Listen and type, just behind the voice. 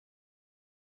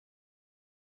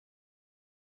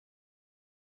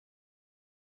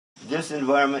this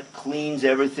environment cleans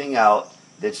everything out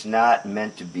that's not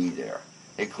meant to be there.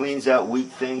 It cleans out weak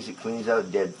things. It cleans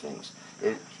out dead things.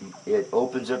 It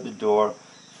opens up the door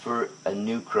for a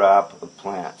new crop of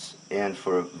plants and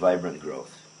for vibrant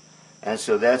growth. And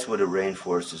so that's what a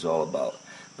rainforest is all about.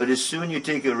 But as soon as you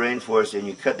take a rainforest and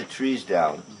you cut the trees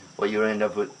down, what you end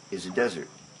up with is a desert.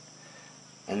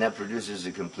 And that produces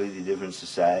a completely different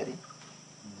society,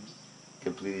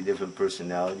 completely different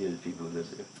personality of the people who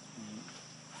live there,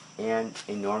 and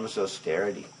enormous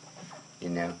austerity, you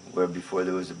know, where before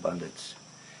there was abundance.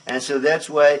 And so that's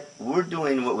why we're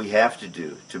doing what we have to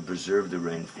do to preserve the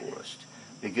rainforest,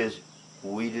 because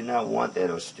we do not want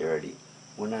that austerity.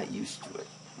 We're not used to it.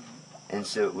 And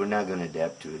so we're not going to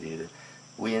adapt to it either.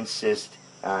 We insist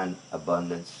on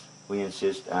abundance. We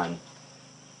insist on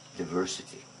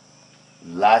diversity.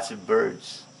 Lots of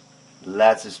birds,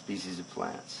 lots of species of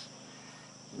plants,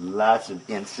 lots of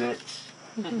insects,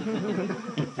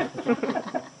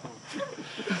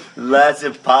 lots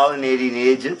of pollinating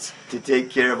agents to take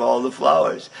care of all the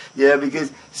flowers. Yeah,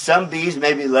 because some bees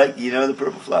maybe like, you know, the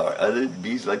purple flower. Other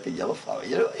bees like the yellow flower.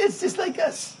 You know, it's just like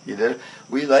us. You know,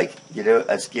 we like, you know,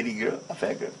 a skinny girl, a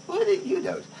fat girl. What do you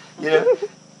know? You know,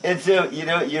 and so, you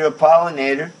know, you're a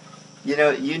pollinator. You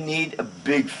know, you need a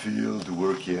big field to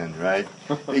work in, right?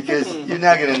 Because you're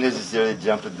not going to necessarily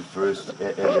jump at the first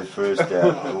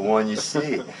one you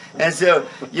see. And so,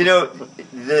 you know,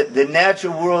 the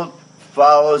natural world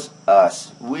follows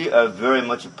us. We are very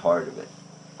much a part of it.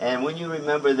 And when you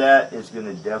remember that, it's going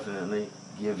to definitely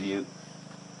give you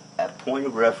a point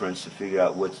of reference to figure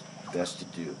out what's best to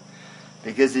do.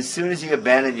 Because as soon as you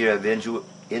abandon your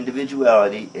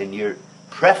individuality and your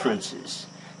preferences,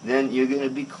 then you're going to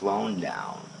be cloned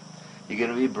down. You're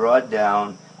going to be brought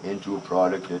down into a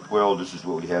product that, well, this is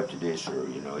what we have today, sir.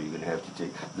 You know, you're going to have to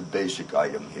take the basic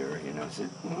item here. You know, say,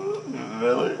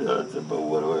 really? But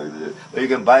what do I do? Well, you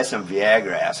can buy some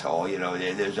Viagra, asshole. You know,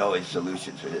 there's always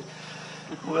solutions for this.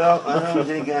 Well, I don't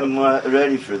think I'm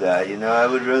ready for that. You know, I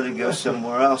would rather go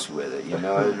somewhere else with it. You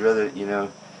know, I'd rather, you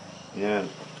know,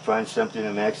 find something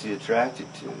I'm actually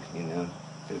attracted to. You know,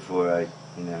 before I,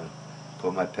 you know,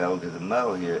 put my pedal to the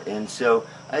metal here. And so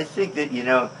I think that, you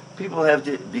know, people have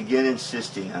to begin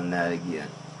insisting on that again.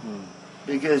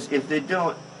 Because if they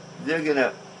don't, they're going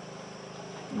to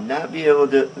not be able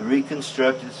to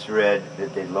reconstruct the thread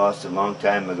that they lost a long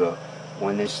time ago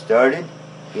when they started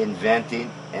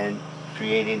inventing and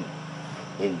creating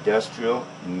industrial,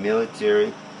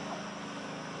 military,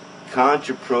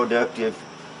 counterproductive,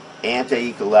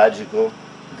 anti-ecological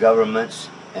governments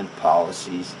and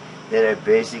policies that are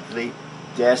basically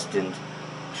destined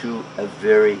to a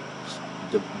very,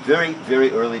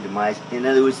 very early demise. In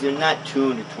other words, they're not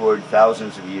tuned toward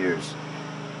thousands of years.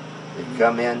 They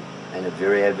come in a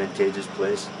very advantageous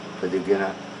place, but they're going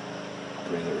to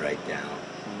bring it right down.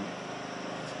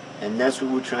 And that's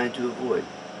what we're trying to avoid,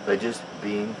 by just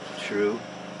being true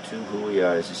to who we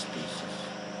are as a species.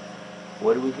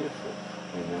 What are we here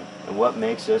for? You know? And what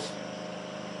makes us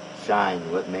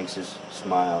shine? What makes us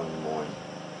smile in the morning?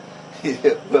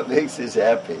 What makes us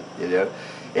happy, you know?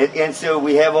 And so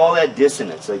we have all that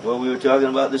dissonance, like what we were talking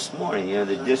about this morning, you know,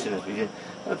 the dissonance between,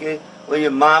 okay, well,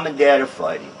 your mom and dad are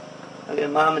fighting. Okay,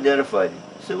 mom and dad are fighting.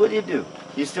 So what do?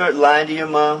 You start lying to your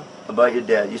mom about your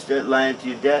dad. You start lying to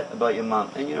your dad about your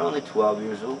mom. And you're only 12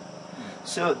 years old.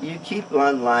 So you keep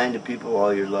on lying to people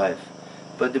all your life.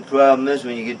 But the problem is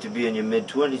when you get to be in your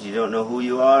mid-20s, you don't know who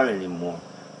you are anymore.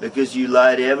 Because you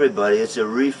lie to everybody. It's a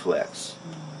reflex.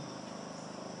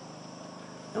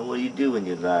 And what do you do when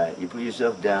you lie? You put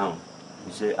yourself down.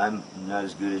 You say, I'm not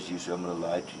as good as you, so I'm going to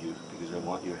lie to you because I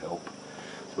want your help.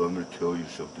 So I'm going to tell you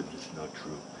something that's not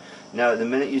true. Now, the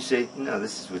minute you say, no,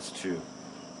 this is what's true.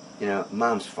 You know,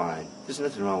 mom's fine. There's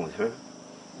nothing wrong with her.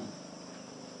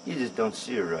 You just don't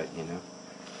see her right, you know.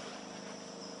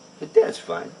 But dad's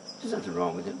fine. There's nothing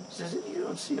wrong with him. He says, you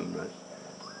don't see him right.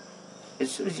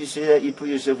 As soon as you say that, you put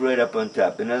yourself right up on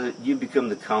top. In other words, you become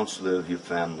the counselor of your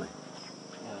family.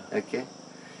 Okay?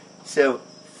 So,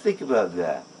 think about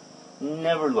that.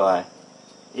 Never lie.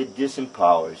 It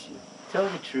disempowers you. Tell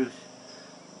the truth.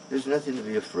 There's nothing to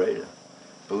be afraid of.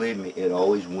 Believe me, it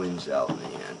always wins out in the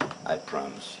end. I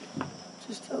promise you.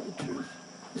 Just tell the truth.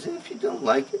 Because if you don't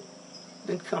like it,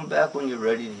 then come back when you're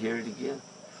ready to hear it again.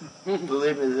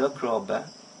 Believe me, they'll crawl back.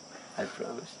 I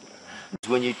promise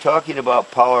you. When you're talking about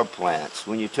power plants,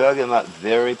 when you're talking about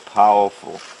very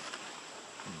powerful,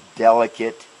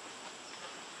 delicate,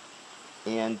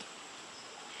 and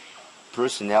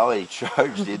personality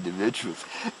charged individuals,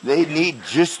 they need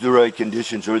just the right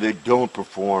conditions or they don't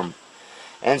perform.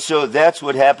 And so that's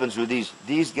what happens with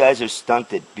these guys are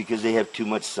stunted because they have too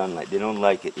much sunlight. They don't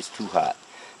like it. It's too hot.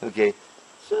 Okay,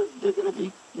 so they're going to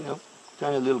be, you know,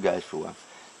 kind of little guys for a while.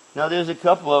 Now there's a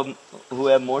couple of them who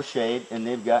have more shade and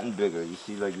they've gotten bigger. You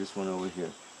see like this one over here.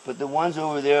 But the ones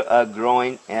over there are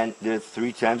growing and they're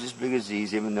 3 times as big as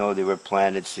these even though they were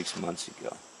planted 6 months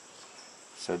ago.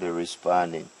 So they're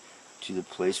responding to the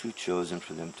place we've chosen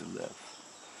for them to live.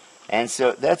 And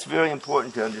so that's very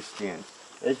important to understand.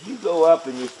 As you go up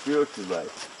in your spiritual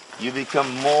life, you become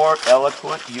more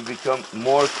eloquent, you become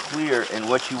more clear in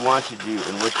what you want to do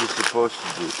and what you're supposed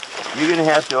to do. You're going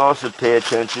to have to also pay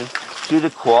attention to the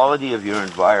quality of your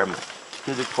environment,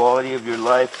 to the quality of your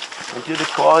life, and to the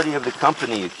quality of the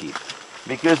company you keep.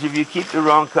 Because if you keep the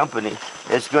wrong company,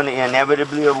 it's going to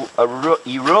inevitably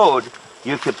erode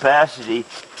your capacity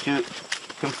to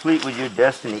complete with your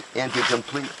destiny and to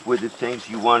complete with the things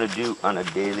you want to do on a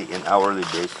daily and hourly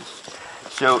basis.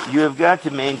 So you have got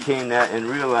to maintain that and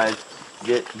realize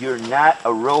that you're not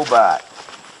a robot.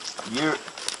 You're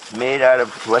made out of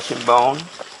flesh and bone,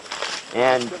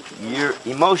 and your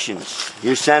emotions,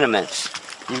 your sentiments.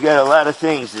 You've got a lot of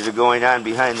things that are going on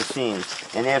behind the scenes,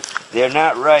 and if they're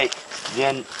not right,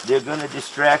 then they're going to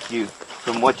distract you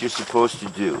from what you're supposed to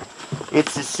do.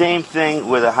 It's the same thing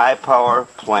with a high-power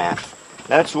plant.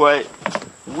 That's why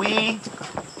we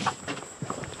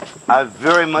are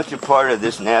very much a part of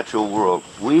this natural world.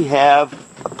 We have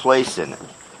a place in it,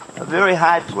 a very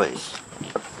high place.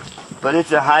 But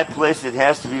it's a high place that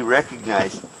has to be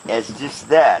recognized as just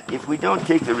that. If we don't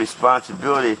take the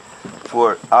responsibility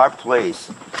for our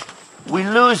place, we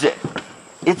lose it.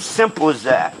 It's simple as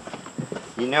that.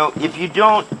 You know, if you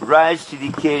don't rise to the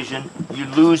occasion, you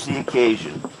lose the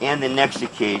occasion, and the next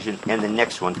occasion, and the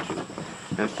next one too.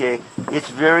 Okay? It's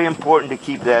very important to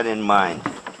keep that in mind.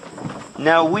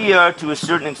 Now, we are, to a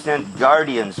certain extent,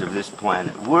 guardians of this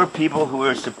planet. We're people who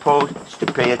are supposed to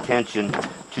pay attention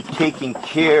to taking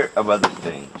care of other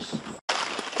things.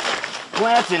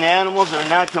 Plants and animals are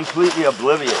not completely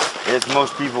oblivious, as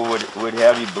most people would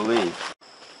have you believe.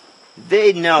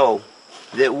 They know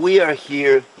that we are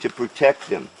here to protect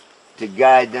them, to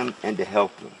guide them, and to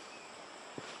help them.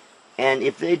 And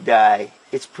if they die,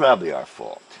 it's probably our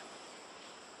fault.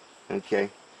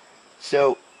 Okay?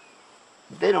 So,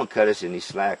 they don't cut us any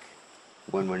slack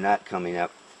when we're not coming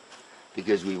up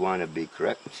because we want to be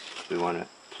correct. We want to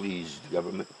please the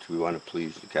government. We want to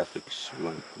please the Catholics. We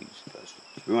want to please the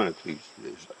Protestants. We want to please the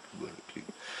Islamic. We want to please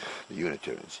the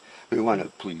Unitarians. We want to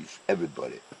please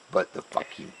everybody but the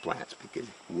fucking plants because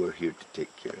we're here to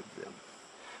take care of them.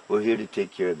 We're here to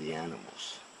take care of the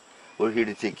animals. We're here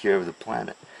to take care of the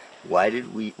planet. Why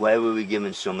were we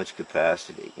given so much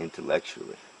capacity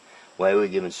intellectually? Why are we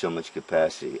given so much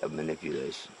capacity of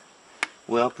manipulation?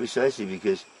 Well, precisely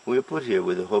because we were put here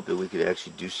with the hope that we could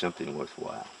actually do something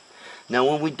worthwhile. Now,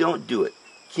 when we don't do it,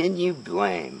 can you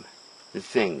blame the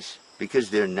things? Because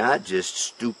they're not just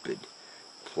stupid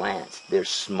plants, they're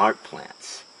smart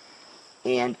plants.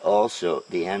 And also,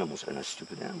 the animals are not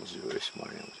stupid animals, they're very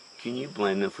smart animals. Can you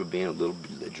blame them for being a little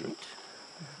belligerent?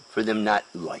 For them not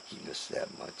liking us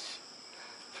that much?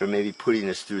 For maybe putting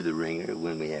us through the ringer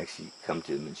when we actually come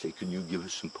to them and say, can you give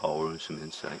us some power and some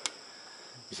insight?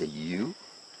 He said, you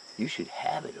should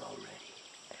have it already.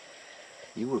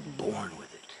 You were born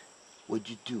with it. What'd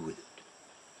you do with it?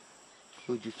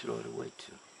 Who'd you throw it away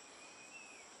to?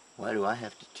 Why do I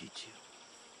have to teach you?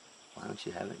 Why don't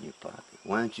you have it in your pocket?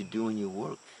 Why aren't you doing your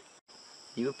work?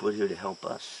 You were put here to help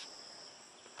us.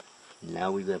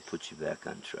 Now we've got to put you back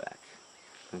on track.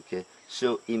 Okay?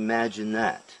 So imagine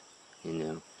that, you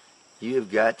know. You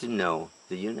have got to know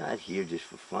that you're not here just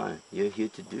for fun. You're here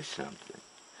to do something.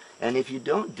 And if you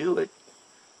don't do it,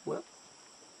 well,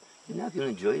 you're not going to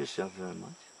enjoy yourself very much.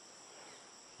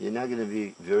 You're not going to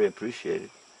be very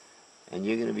appreciated. And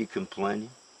you're going to be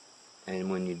complaining. And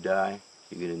when you die,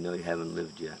 you're going to know you haven't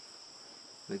lived yet.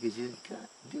 Because you can't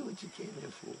do what you came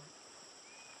here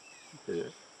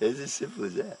for. It's as simple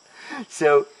as that.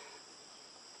 So,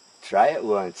 try it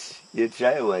once. You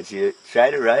try it once. You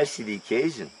try to rise to the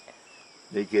occasion.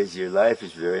 Because your life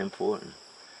is very important.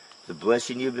 The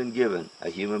blessing you've been given, a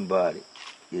human body,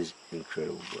 is an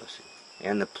incredible blessing.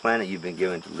 And the planet you've been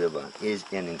given to live on is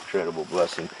an incredible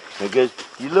blessing. Because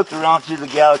you look around through the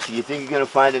galaxy, you think you're going to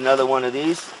find another one of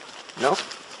these? No.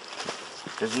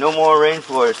 There's no more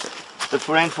rainforest. The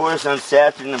rainforest on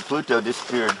Saturn and Pluto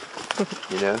disappeared,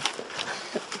 you know.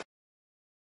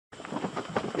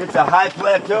 It's a high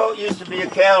plateau. It used to be a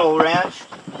cattle ranch.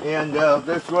 And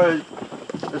that's where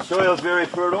the soil is very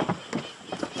fertile.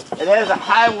 It has a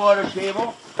high water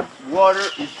table. Water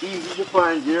is easy to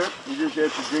find here. You just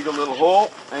have to dig a little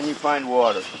hole and you find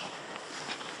water.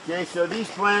 Okay, so these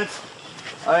plants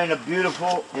are in a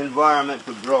beautiful environment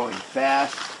for growing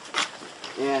fast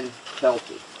and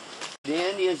healthy.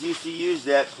 The Indians used to use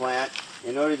that plant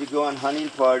in order to go on hunting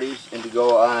parties and to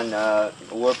go on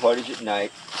war parties at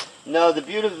night. Now, the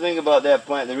beautiful thing about that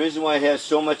plant, the reason why it has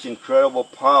so much incredible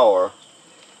power,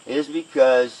 is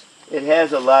because it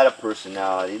has a lot of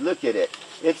personality. Look at it.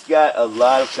 It's got a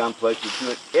lot of complexity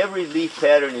to it. Every leaf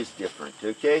pattern is different,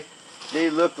 okay?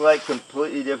 They look like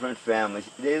completely different families.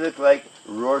 They look like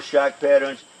Rorschach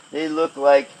patterns. They look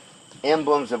like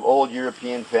emblems of old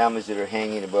European families that are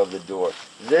hanging above the door.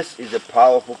 This is a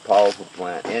powerful, powerful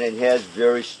plant, and it has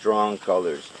very strong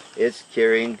colors. It's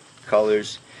carrying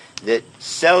colors that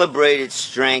celebrate its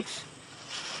strength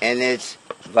and its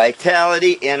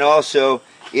vitality, and also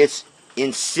its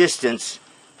insistence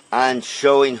on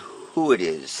showing who it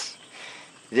is.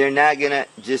 They're not going to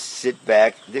just sit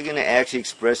back. They're going to actually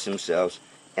express themselves,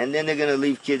 and then they're going to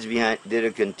leave kids behind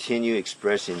that'll continue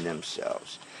expressing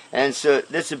themselves. And so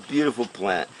that's a beautiful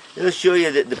plant. It'll show you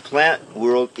that the plant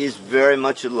world is very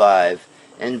much alive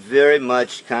and very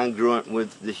much congruent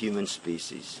with the human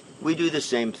species. We do the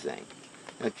same thing.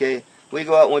 Okay? We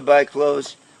go out and we buy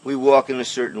clothes. We walk in a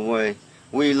certain way.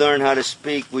 We learn how to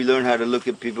speak. We learn how to look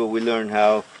at people. We learn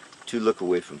how to look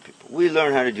away from people. We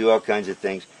learn how to do all kinds of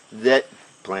things. That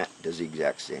plant does the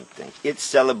exact same thing. It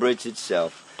celebrates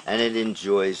itself, and it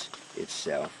enjoys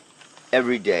itself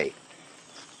every day.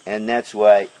 And that's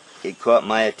why it caught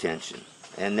my attention.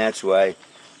 And that's why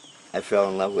I fell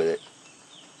in love with it.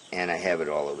 And I have it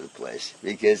all over the place.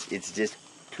 Because it's just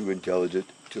too intelligent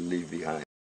to leave behind.